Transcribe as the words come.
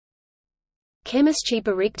Chemische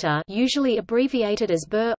Berichte, usually abbreviated as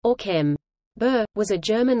BER, or Chem. BER, was a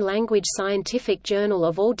German-language scientific journal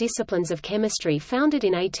of all disciplines of chemistry founded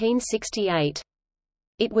in 1868.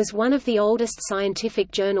 It was one of the oldest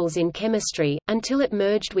scientific journals in chemistry, until it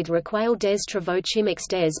merged with Recueil des Travaux Chimiques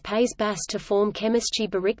des Pays Bas to form Chemische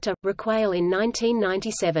Berichte, Recueil in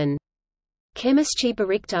 1997. Chemische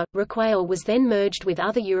Berichte, Recueil was then merged with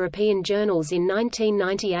other European journals in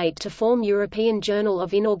 1998 to form European Journal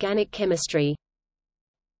of Inorganic Chemistry.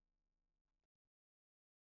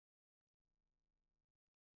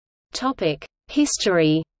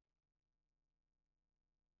 History.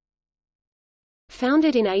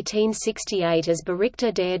 Founded in 1868 as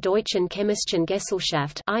Berichte der deutschen chemischen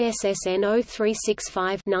Gesellschaft ISSN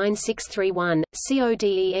 0365-9631,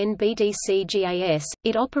 CODEN-BDCGAS,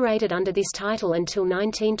 it operated under this title until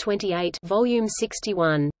 1928 Volume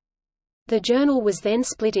 61. The journal was then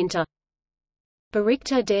split into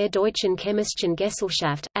Berichte der deutschen chemischen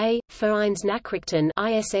Gesellschaft, A. Vereinsnachrichten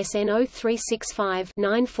ISSN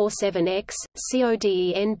 0365-947-X,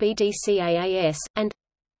 CODEN-BDCAAS, and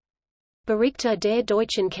Berichte der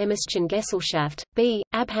deutschen chemischen Gesellschaft, B.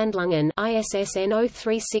 Abhandlungen ISSN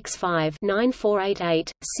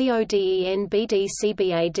 0365-9488,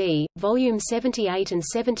 CODEN-BDCBAD, Volume 78 and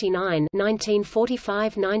 79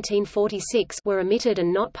 1945–1946 were omitted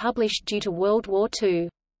and not published due to World War II.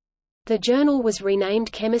 The journal was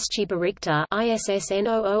renamed Chemische Berichte ISSN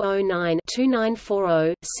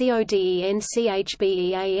 0009-2940,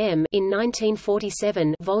 CODENCHBEAM in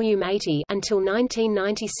 1947 Volume 80 until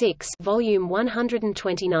 1996 Volume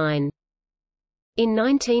 129. In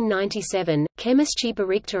 1997, Chemische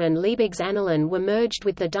Berichte and Leibniz-Annalen were merged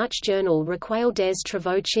with the Dutch journal Recueil des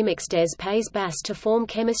Travaux Chimiques des Pays Bas to form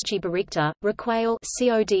Chemische Berichte, Recueil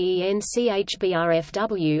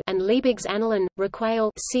CODENCHBRFW and Leibniz-Annalen,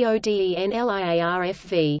 Recueil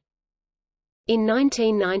CODENLIARFV. In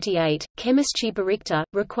 1998, Chemische Berichte,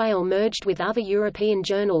 Recueil merged with other European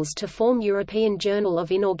journals to form European Journal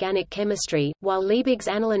of Inorganic Chemistry, while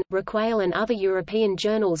Leibniz-Annalen, Recueil and other European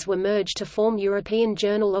journals were merged to form European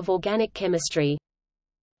Journal of Organic Chemistry.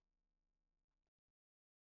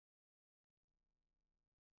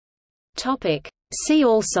 See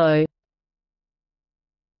also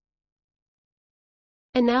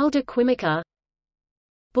Annales de Chimique,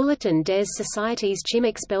 Bulletin des Sociétés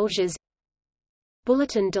Chimiques Belges,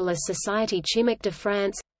 Bulletin de la Société Chimique de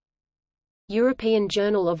France, European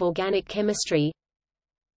Journal of Organic Chemistry,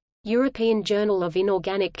 European Journal of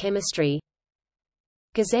Inorganic Chemistry,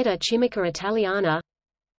 Gazzetta Chimica Italiana,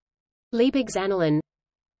 Leibniz-Annalen,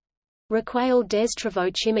 Recueil des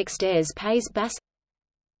Travaux Chimiques des Pays Bas,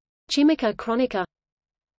 Chimica Chronica,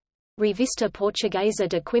 Revista Portuguesa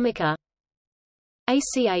de Química,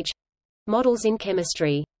 ACH – Models in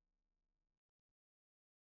Chemistry.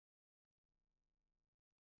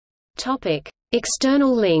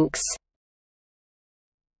 External links.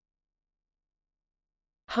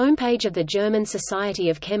 Homepage of the German Society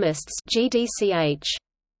of Chemists GDCH.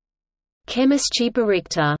 Chemische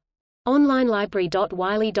Berichte.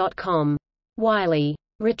 Onlinelibrary.wiley.com. Wiley.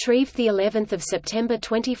 Retrieved 11 September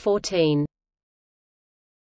 2014.